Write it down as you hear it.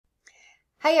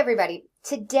Hi everybody.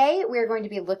 Today we're going to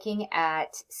be looking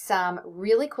at some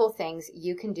really cool things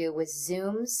you can do with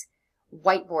Zoom's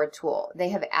Whiteboard tool. They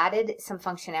have added some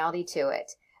functionality to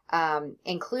it,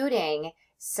 including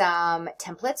some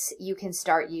templates you can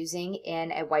start using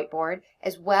in a whiteboard,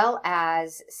 as well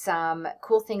as some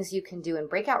cool things you can do in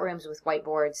breakout rooms with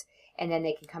whiteboards, and then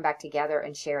they can come back together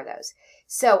and share those.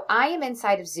 So I am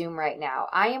inside of Zoom right now.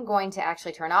 I am going to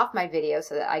actually turn off my video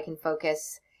so that I can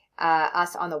focus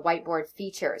us on the whiteboard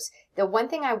features. The one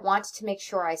thing I want to make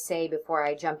sure I say before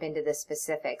I jump into the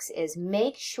specifics is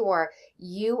make sure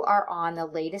you are on the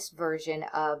latest version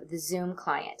of the Zoom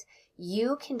client.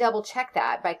 You can double check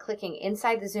that by clicking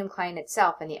inside the Zoom client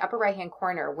itself in the upper right hand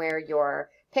corner where your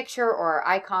picture or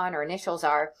icon or initials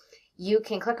are. You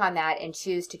can click on that and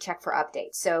choose to check for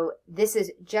updates. So this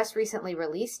is just recently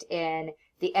released in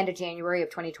the end of January of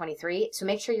 2023. So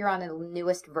make sure you're on the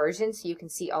newest version so you can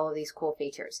see all of these cool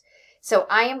features. So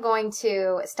I am going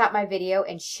to stop my video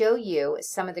and show you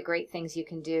some of the great things you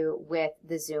can do with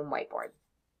the Zoom whiteboard.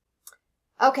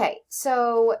 Okay,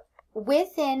 so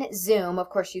within Zoom, of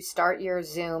course, you start your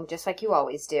Zoom just like you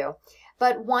always do.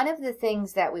 But one of the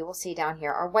things that we will see down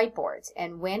here are whiteboards.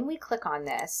 And when we click on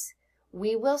this,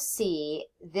 we will see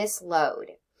this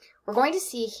load. We're going to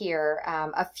see here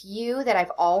a few that I've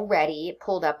already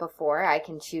pulled up before. I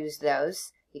can choose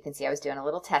those. You can see I was doing a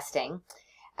little testing.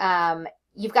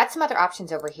 You've got some other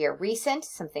options over here. Recent,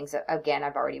 some things that, again,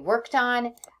 I've already worked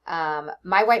on.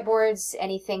 My whiteboards,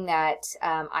 anything that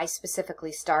I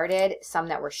specifically started, some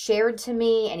that were shared to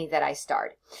me, any that I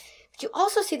starred. But you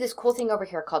also see this cool thing over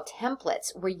here called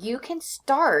templates, where you can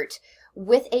start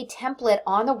with a template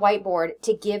on the whiteboard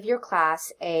to give your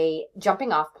class a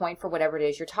jumping off point for whatever it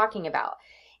is you're talking about.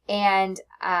 And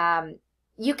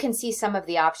you can see some of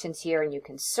the options here, and you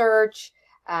can search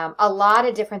a lot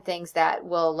of different things that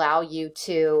will allow you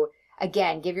to,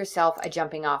 again, give yourself a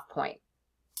jumping off point.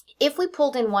 If we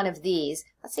pulled in one of these,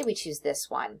 let's say we choose this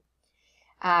one.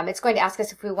 It's going to ask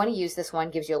us if we want to use this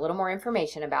one, gives you a little more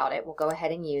information about it. We'll go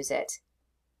ahead and use it.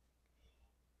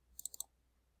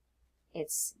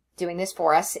 It's doing this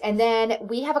for us. And then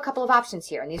we have a couple of options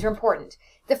here, and these are important.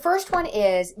 The first one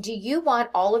is, do you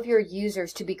want all of your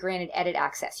users to be granted edit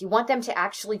access? You want them to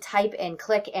actually type and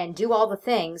click and do all the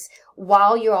things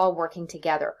while you're all working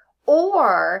together.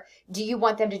 Or do you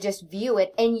want them to just view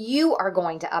it and you are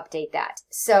going to update that?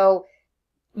 So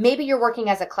maybe you're working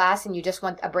as a class and you just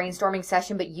want a brainstorming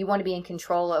session, but you want to be in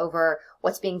control over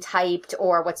what's being typed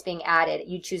or what's being added.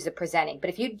 You choose the presenting. But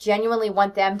if you genuinely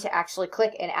want them to actually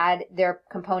click and add their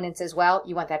components as well,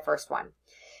 you want that first one.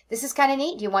 This is kind of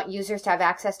neat. Do you want users to have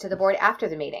access to the board after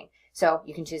the meeting? So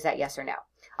you can choose that yes or no.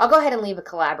 I'll go ahead and leave a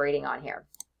collaborating on here.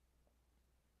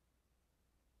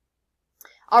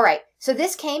 All right, so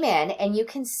this came in, and you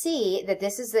can see that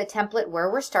this is the template where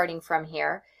we're starting from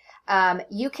here.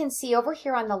 You can see over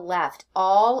here on the left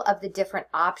all of the different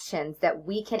options that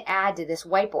we can add to this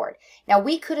whiteboard. Now,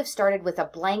 we could have started with a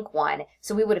blank one,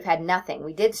 so we would have had nothing.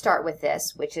 We did start with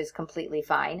this, which is completely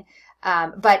fine,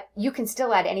 but you can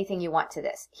still add anything you want to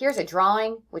this. Here's a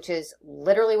drawing, which is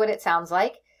literally what it sounds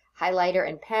like. Highlighter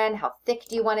and pen, how thick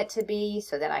do you want it to be?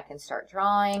 So then I can start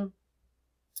drawing.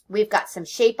 We've got some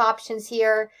shape options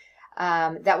here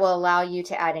that will allow you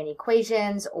to add in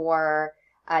equations or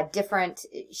different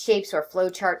shapes or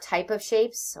flowchart type of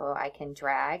shapes. So I can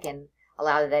drag and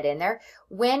allow that in there.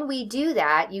 When we do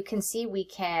that, you can see we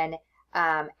can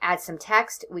add some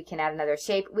text. We can add another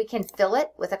shape. We can fill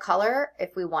it with a color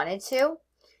if we wanted to.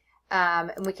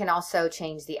 And we can also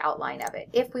change the outline of it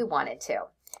if we wanted to.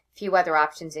 A few other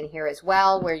options in here as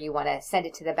well where you want to send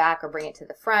it to the back or bring it to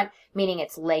the front, meaning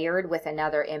it's layered with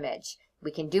another image. We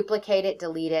can duplicate it,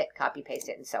 delete it, copy paste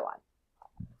it, and so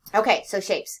on. Okay, so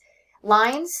shapes.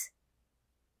 Lines,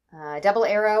 double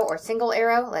arrow or single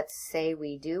arrow. Let's say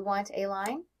we do want a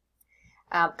line.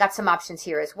 Got some options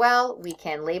here as well. We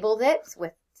can label this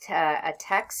with a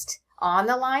text on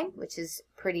the line, which is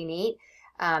pretty neat.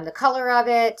 The color of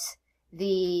it,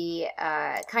 the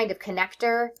kind of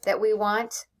connector that we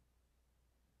want.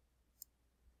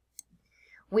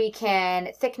 We can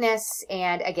thickness,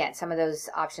 and again, some of those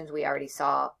options we already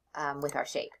saw with our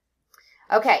shape.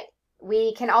 Okay.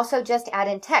 We can also just add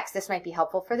in text. This might be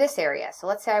helpful for this area. So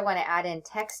let's say I want to add in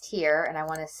text here, and I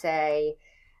want to say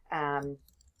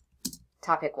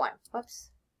topic 1. Whoops.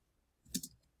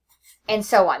 And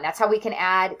so on. That's how we can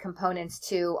add components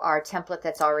to our template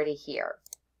that's already here.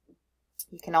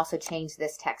 You can also change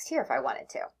this text here if I wanted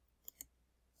to.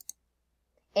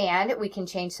 And we can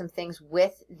change some things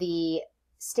with the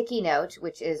sticky note,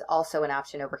 which is also an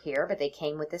option over here, but they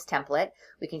came with this template.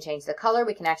 We can change the color.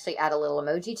 We can actually add a little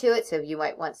emoji to it. So you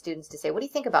might want students to say, what do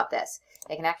you think about this?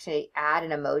 They can actually add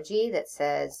an emoji that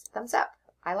says thumbs up.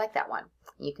 I like that one.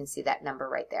 You can see that number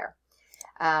right there.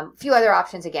 A few other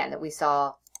options, again, that we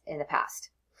saw in the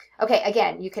past. Okay,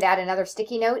 again, you could add another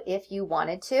sticky note if you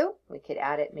wanted to. We could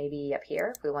add it maybe up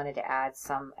here if we wanted to add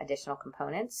some additional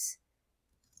components.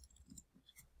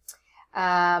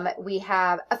 We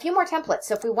have a few more templates.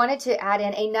 So if we wanted to add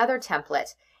in another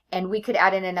template, and we could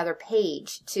add in another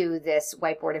page to this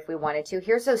whiteboard if we wanted to.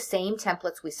 Here's those same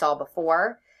templates we saw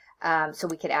before. So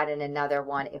we could add in another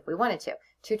one if we wanted to.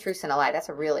 Two truths and a lie. That's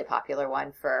a really popular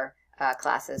one for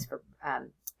classes for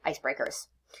icebreakers.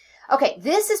 Okay,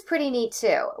 this is pretty neat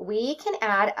too. We can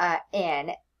add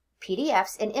in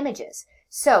PDFs and images.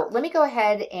 So let me go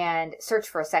ahead and search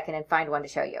for a second and find one to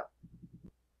show you.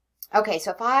 Okay,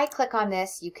 so if I click on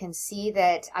this, you can see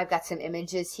that I've got some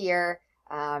images here.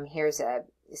 Here's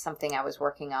something I was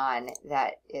working on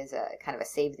that is a kind of a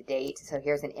save the date. So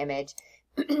here's an image.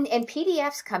 And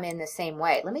PDFs come in the same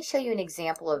way. Let me show you an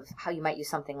example of how you might use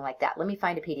something like that. Let me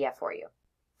find a PDF for you.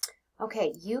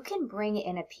 Okay, you can bring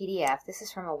in a PDF. This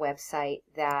is from a website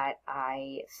that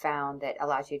I found that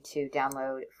allows you to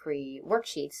download free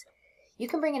worksheets. You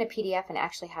can bring in a PDF and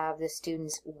actually have the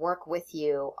students work with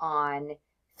you on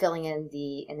filling in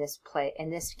in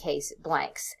this case,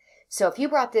 blanks. So if you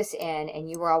brought this in and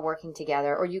you were all working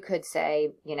together, or you could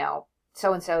say, you know,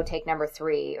 so-and-so take number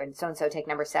 3 and so-and-so take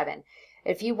number 7.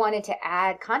 If you wanted to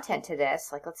add content to this,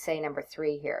 like let's say number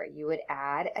 3 here, you would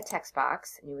add a text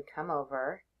box and you would come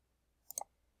over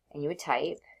and you would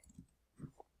type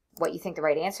what you think the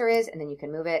right answer is, and then you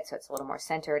can move it so it's a little more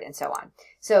centered and so on.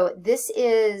 So this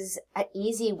is an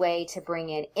easy way to bring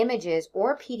in images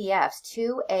or PDFs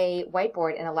to a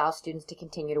whiteboard and allow students to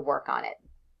continue to work on it.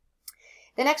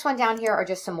 The next one down here are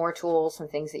just some more tools, some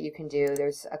things that you can do.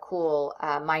 There's a cool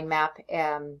mind map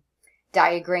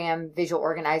diagram visual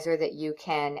organizer that you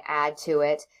can add to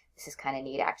it. This is kind of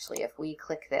neat actually. If we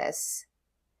click this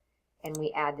and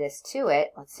we add this to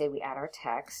it, let's say we add our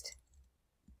text.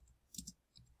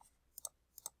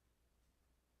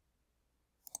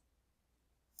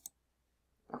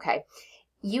 Okay,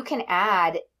 you can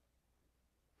add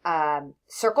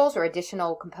circles or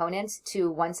additional components to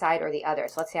one side or the other.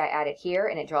 So let's say I add it here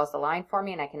and it draws the line for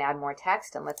me and I can add more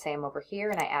text. And let's say I'm over here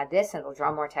and I add this and it'll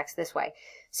draw more text this way.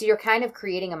 So you're kind of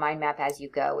creating a mind map as you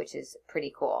go, which is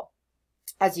pretty cool.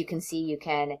 As you can see, you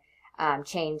can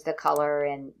change the color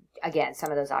and again,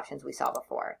 some of those options we saw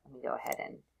before. Let me go ahead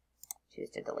and choose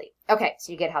to delete. Okay,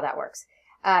 so you get how that works.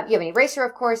 You have an eraser,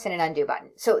 of course, and an undo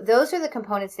button. So those are the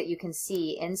components that you can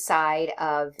see inside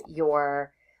of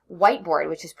your whiteboard,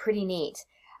 which is pretty neat.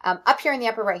 Up here in the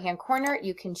upper right-hand corner,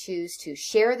 you can choose to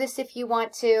share this if you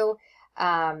want to,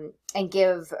 and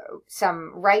give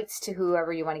some rights to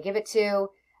whoever you want to give it to.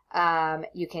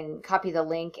 You can copy the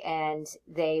link and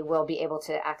they will be able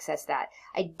to access that.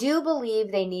 I do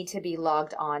believe they need to be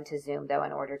logged on to Zoom, though,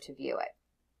 in order to view it.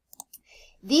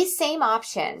 These same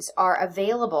options are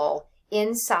available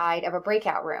inside of a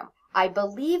breakout room. I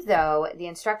believe, though, the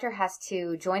instructor has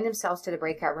to join themselves to the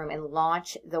breakout room and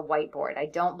launch the whiteboard. I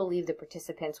don't believe the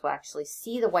participants will actually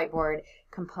see the whiteboard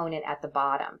component at the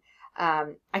bottom.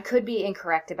 I could be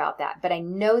incorrect about that, but I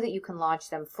know that you can launch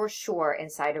them for sure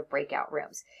inside of breakout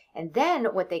rooms. And then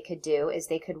what they could do is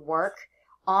they could work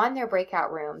on their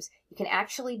breakout rooms. You can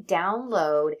actually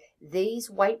download these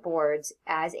whiteboards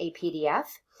as a PDF,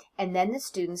 and then the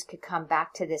students could come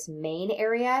back to this main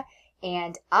area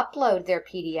and upload their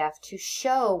PDF to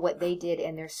show what they did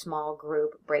in their small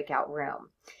group breakout room.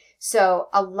 So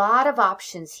a lot of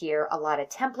options here, a lot of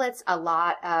templates, a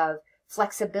lot of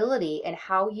flexibility in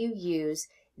how you use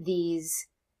these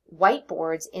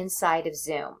whiteboards inside of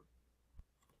Zoom.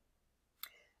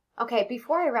 Okay,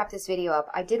 before I wrap this video up,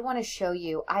 I did want to show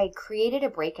you, I created a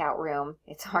breakout room.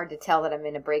 It's hard to tell that I'm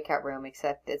in a breakout room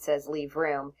except it says leave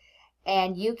room.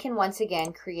 And you can once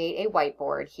again create a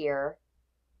whiteboard here.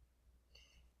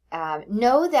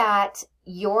 Know that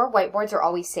your whiteboards are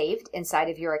always saved inside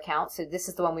of your account. So this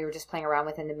is the one we were just playing around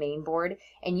with in the main board,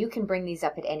 and you can bring these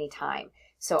up at any time.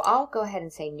 So I'll go ahead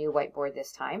and say new whiteboard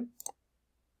this time.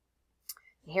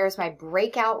 Here's my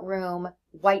breakout room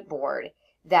whiteboard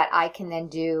that I can then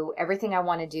do everything I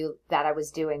want to do that I was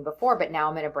doing before, but now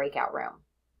I'm in a breakout room.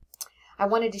 I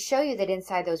wanted to show you that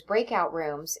inside those breakout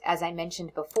rooms, as I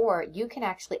mentioned before, you can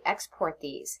actually export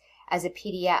these as a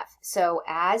PDF. So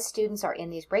as students are in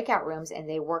these breakout rooms and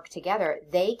they work together,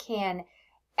 they can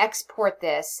export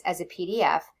this as a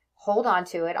PDF, hold on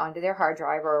to it onto their hard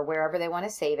drive or wherever they want to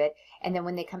save it. And then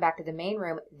when they come back to the main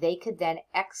room, they could then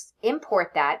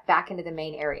import that back into the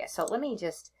main area. So let me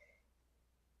just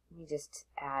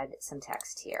add some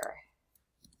text here.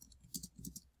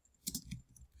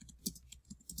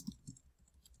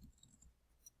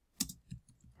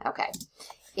 Okay,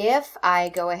 if I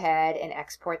go ahead and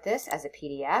export this as a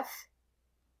PDF,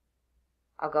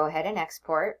 I'll go ahead and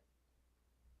export.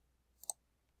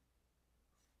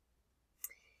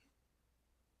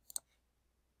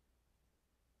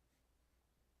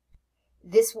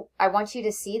 This, I want you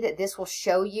to see that this will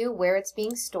show you where it's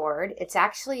being stored. It's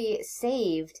actually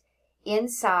saved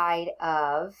inside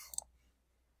of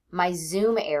my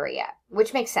Zoom area,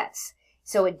 which makes sense.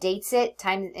 So it dates it,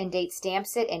 time and date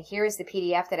stamps it, and here is the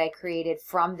PDF that I created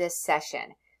from this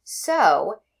session.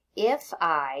 So if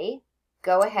I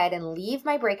go ahead and leave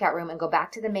my breakout room and go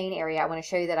back to the main area, I want to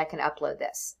show you that I can upload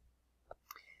this.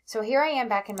 So here I am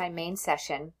back in my main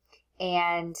session,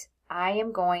 and I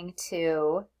am going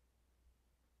to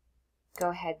go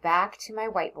ahead back to my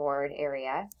whiteboard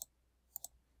area.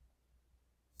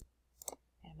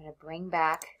 I'm going to bring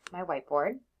back my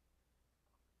whiteboard.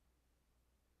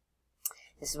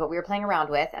 This is what we were playing around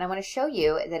with, and I want to show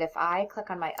you that if I click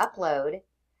on my upload,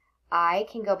 I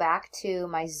can go back to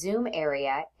my Zoom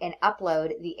area and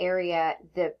upload the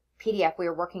PDF we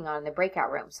were working on in the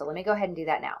breakout room. So let me go ahead and do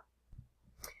that now.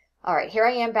 All right, here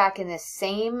I am back in this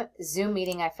same Zoom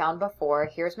meeting I found before.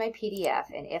 Here's my PDF,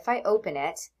 and if I open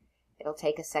it, it'll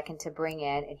take a second to bring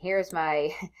in, and here's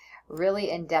my really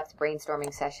in-depth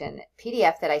brainstorming session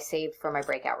PDF that I saved for my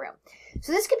breakout room.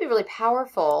 So this could be really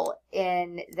powerful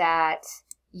in that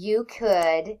you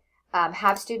could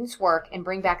have students work and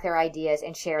bring back their ideas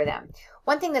and share them.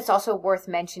 One thing that's also worth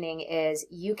mentioning is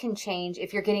you can change,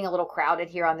 if you're getting a little crowded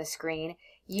here on the screen,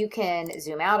 you can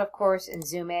zoom out, of course, and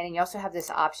zoom in, and you also have this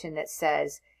option that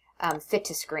says fit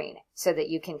to screen, so that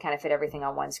you can kind of fit everything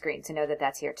on one screen. So know that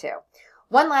that's here too.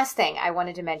 One last thing I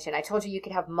wanted to mention, I told you you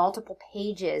could have multiple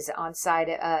pages inside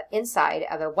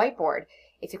of a whiteboard.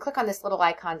 If you click on this little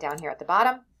icon down here at the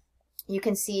bottom, you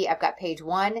can see I've got page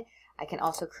 1. I can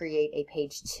also create a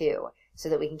page 2 so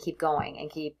that we can keep going and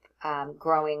keep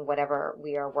growing whatever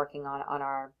we are working on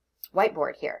our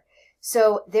whiteboard here.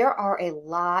 So there are a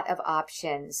lot of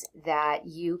options that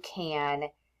you can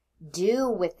do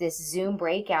with this Zoom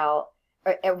breakout,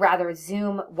 or rather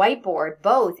Zoom whiteboard,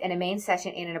 both in a main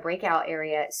session and in a breakout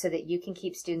area, so that you can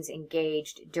keep students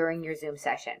engaged during your Zoom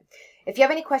session. If you have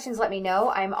any questions, let me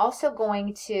know. I'm also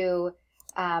going to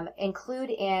include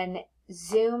in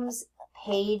Zoom's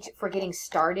page for getting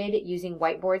started using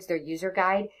whiteboards, their user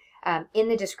guide, in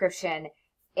the description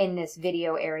in this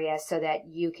video area so that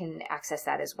you can access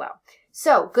that as well.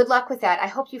 So good luck with that. I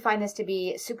hope you find this to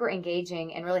be super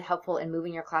engaging and really helpful in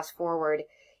moving your class forward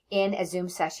in a Zoom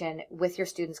session with your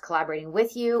students collaborating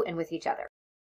with you and with each other.